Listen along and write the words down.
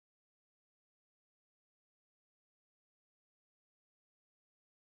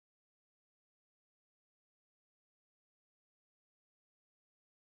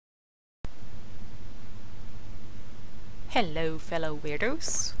Hello fellow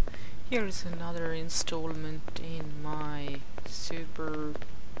weirdos, here's another installment in my super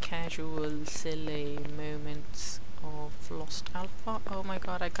casual silly moments of Lost Alpha. Oh my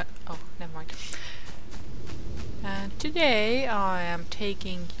god, oh never mind. And today I am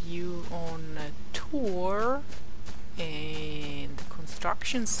taking you on a tour in the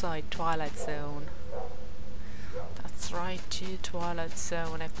construction site Twilight Zone. That's right, 2 Twilight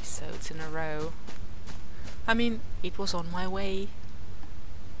Zone episodes in a row. I mean, it was on my way.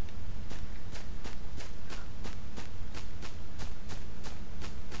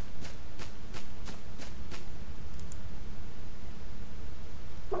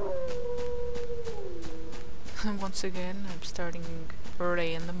 And once again, I'm starting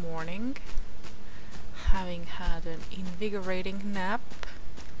early in the morning, having had an invigorating nap,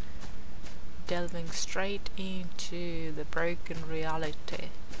 delving straight into the broken reality.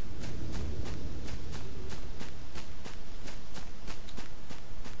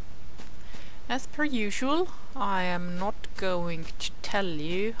 As per usual, I am not going to tell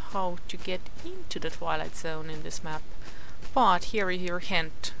you how to get into the Twilight Zone in this map, but here is your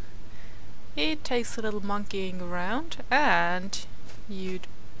hint. It takes a little monkeying around, and you'd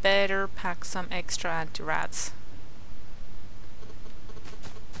better pack some extra anti-rats.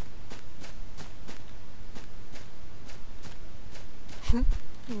 Ooh,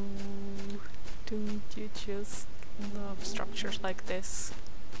 don't you just love structures like this?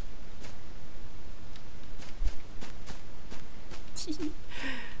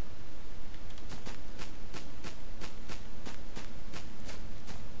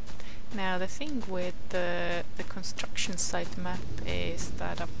 Now the thing with the construction site map is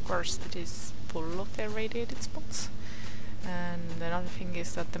that of course it is full of irradiated spots, and another thing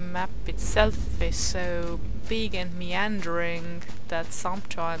is that the map itself is so big and meandering that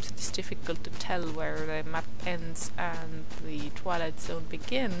sometimes it is difficult to tell where the map ends and the Twilight Zone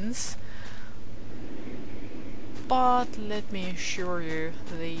begins. But let me assure you,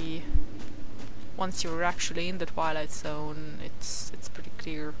 once you're actually in the Twilight Zone, it's pretty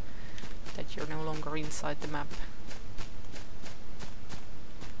clear that you're no longer inside the map.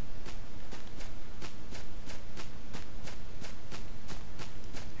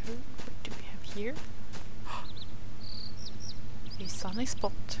 Oh, what do we have here? A sunny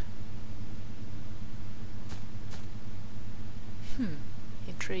spot.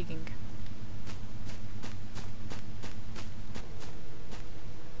 Intriguing.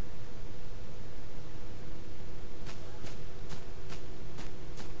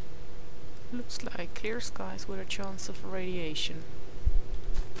 Looks like clear skies with a chance of radiation.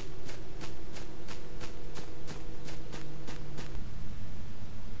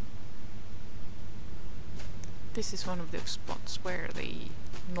 This is one of those spots where the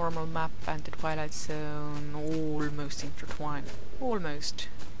normal map and the Twilight Zone almost intertwine. Almost.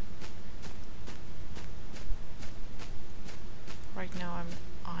 Right now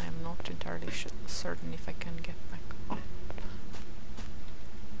I am not entirely certain if I can get back up.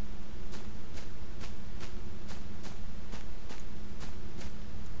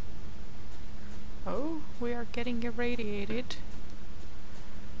 Oh, we are getting irradiated.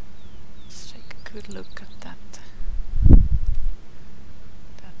 Let's take a good look at that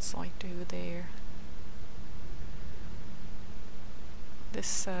site over there.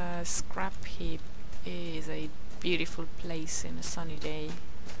 This scrap heap is a beautiful place in a sunny day.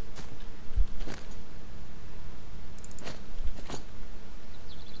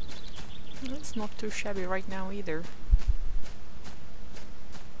 It's not too shabby right now either.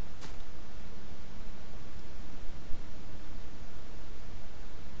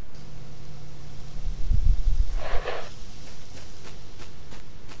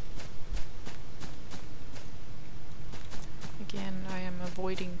 Again, I am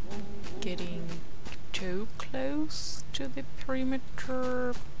avoiding getting too close to the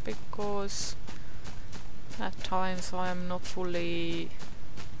perimeter because at times I am not fully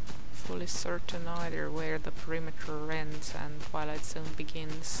certain either where the perimeter ends and Twilight Zone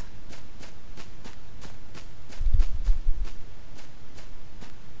begins.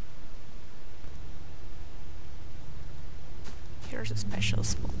 Here's a special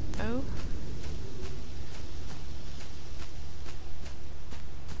spot though.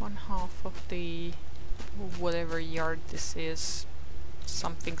 One half of the whatever yard this is,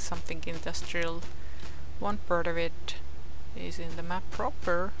 something industrial. One part of it is in the map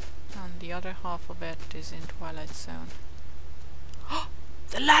proper, and the other half of it is in Twilight Zone.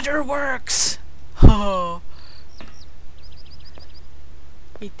 The ladder works! Oh!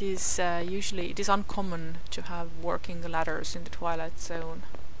 It is uncommon to have working ladders in the Twilight Zone.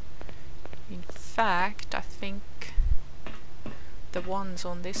 In fact, I think the ones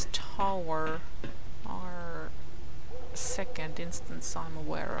on this tower are second instance I'm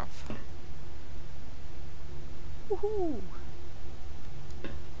aware of. Woohoo!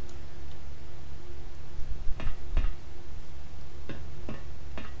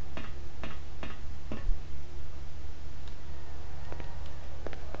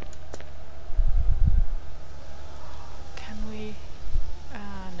 Can we?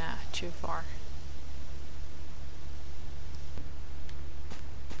 Nah, too far.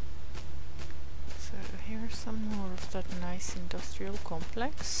 So here's some more of that nice industrial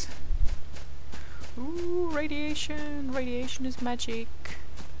complex. Ooh, radiation! Radiation is magic!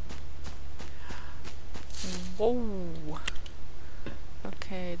 Whoa!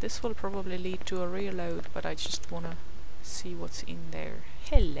 Okay, this will probably lead to a reload, but I just wanna see what's in there.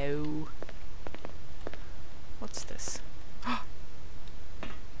 Hello! What's this?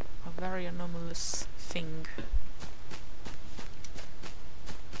 A very anomalous thing.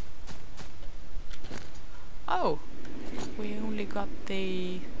 Oh! We only got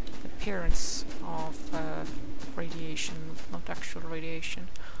the appearance of radiation, not actual radiation.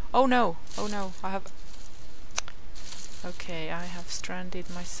 Oh no! Oh no! I have... Okay, I have stranded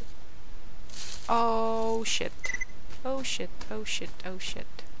myself. Oh shit! Oh shit! Oh shit! Oh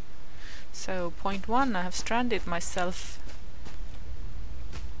shit! So, point one, I have stranded myself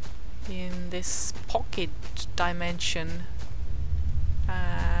in this pocket dimension,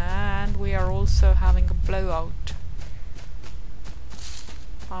 and we are also having a blowout.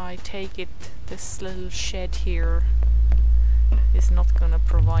 I take it this little shed here is not gonna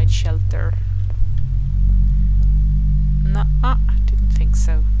provide shelter. Nuh-uh, didn't think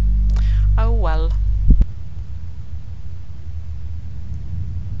so. Oh well.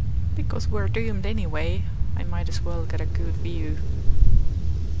 Because we're doomed anyway, I might as well get a good view.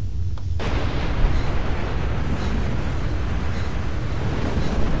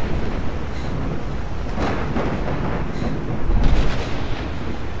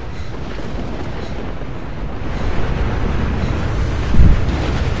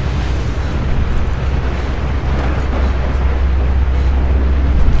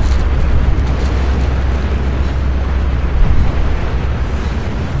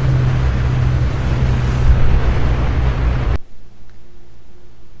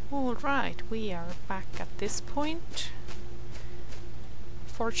 Alright, we are back at this point.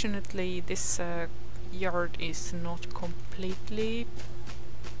 Fortunately, this yard is not completely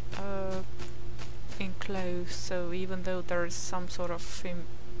enclosed, so even though there is some sort of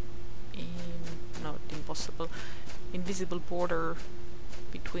not impossible, invisible border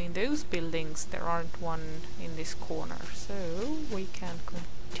between those buildings, there aren't one in this corner, so we can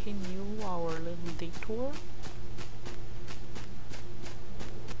continue our little detour.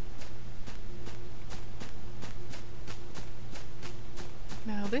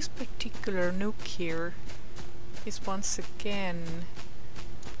 Now this particular nook here is once again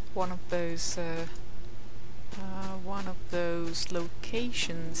one of those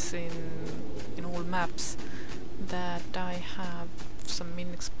locations in all maps that I have some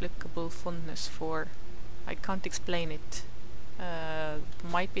inexplicable fondness for. I can't explain it.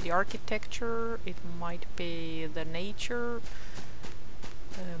 Might be the architecture, it might be the nature,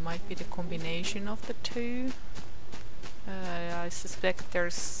 might be the combination of the two. I suspect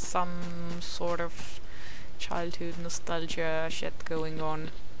there's some sort of childhood nostalgia shit going on.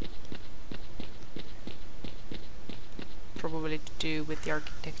 Probably to do with the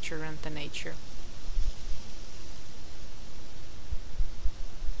architecture and the nature.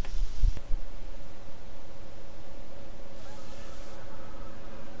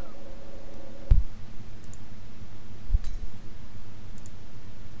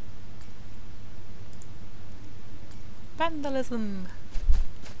 Vandalism!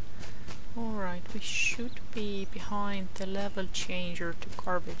 Alright, we should be behind the level changer to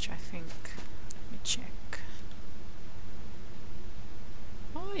garbage, I think. Let me check.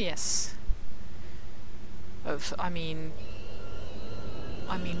 Oh yes. I mean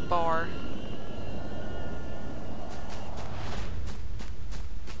bar.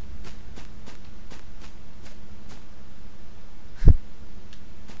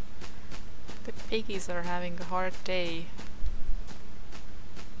 The piggies are having a hard day.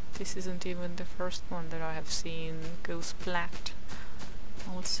 This isn't even the first one that I have seen go splat.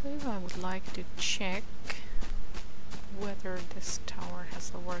 Also, I would like to check whether this tower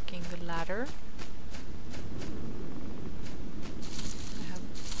has a working ladder. I have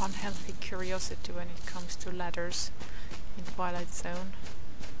unhealthy curiosity when it comes to ladders in Twilight Zone.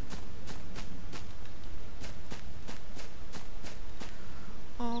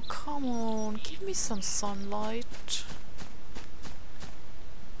 Oh, come on, give me some sunlight.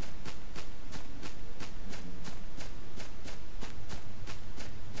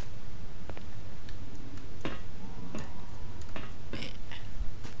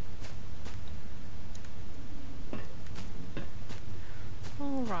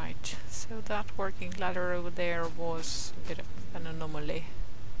 Right, so that working ladder over there was a bit of an anomaly.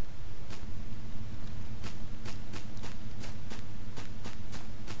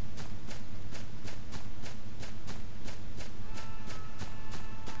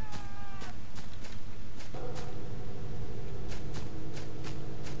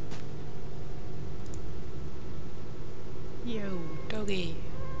 Yo, doggy.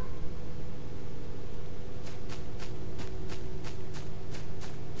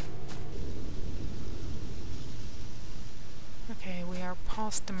 Okay, we are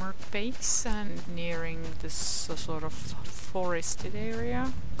past the Merc base and nearing this sort of forested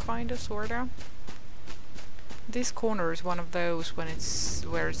area, kinda, sorta. This corner is one of those where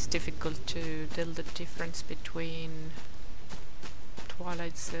it's difficult to tell the difference between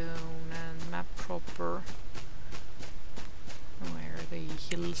Twilight Zone and map proper, where the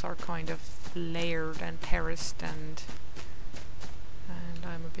hills are kind of layered and terraced, and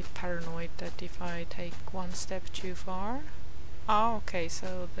I'm a bit paranoid that if I take one step too far. Ah, okay,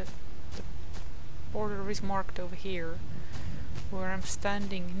 so the border is marked over here. Where I'm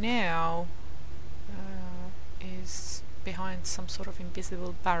standing now is behind some sort of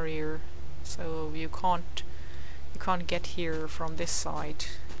invisible barrier, so you can't get here from this side.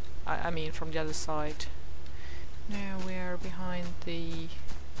 I mean from the other side. Now we are behind the,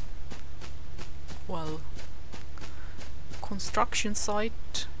 well, construction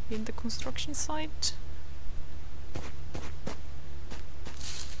site. In the construction site.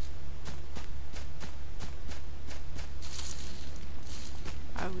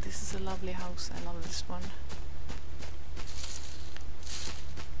 Oh, this is a lovely house. I love this one.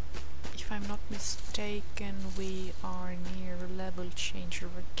 If I'm not mistaken, we are near level changer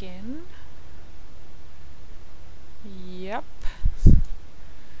again. Yep.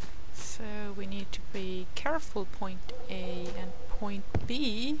 So we need to be careful point A and point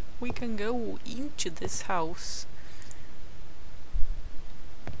B. We can go into this house.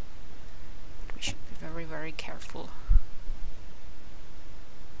 But we should be very, very careful.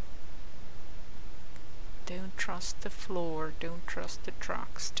 Don't trust the floor, don't trust the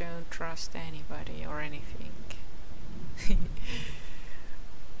trucks, don't trust anybody or anything.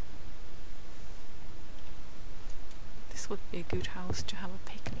 This would be a good house to have a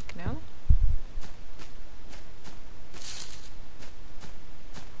picnic, no?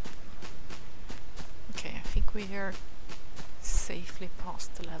 Okay, I think we are safely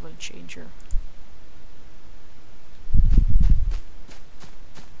past the level changer.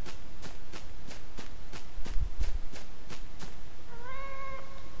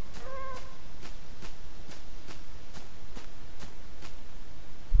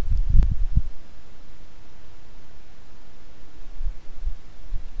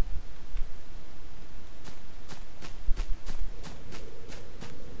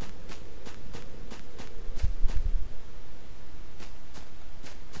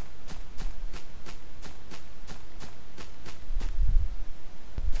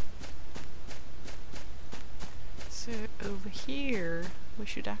 So over here we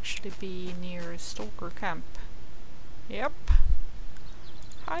should actually be near a stalker camp. Yep.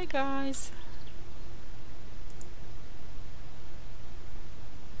 Hi guys.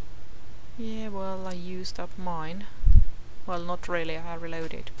 Yeah, well, I used up mine. Well, not really, I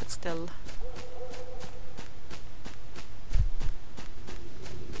reloaded, but still.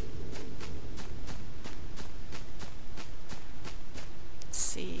 Let's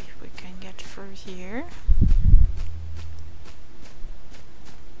see if we can get through here.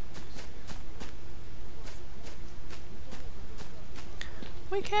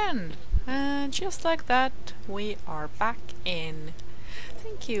 We can! And just like that, we are back in.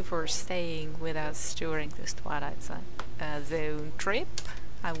 Thank you for staying with us during this Twilight Zone trip.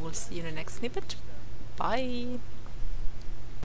 I will see you in the next snippet. Bye!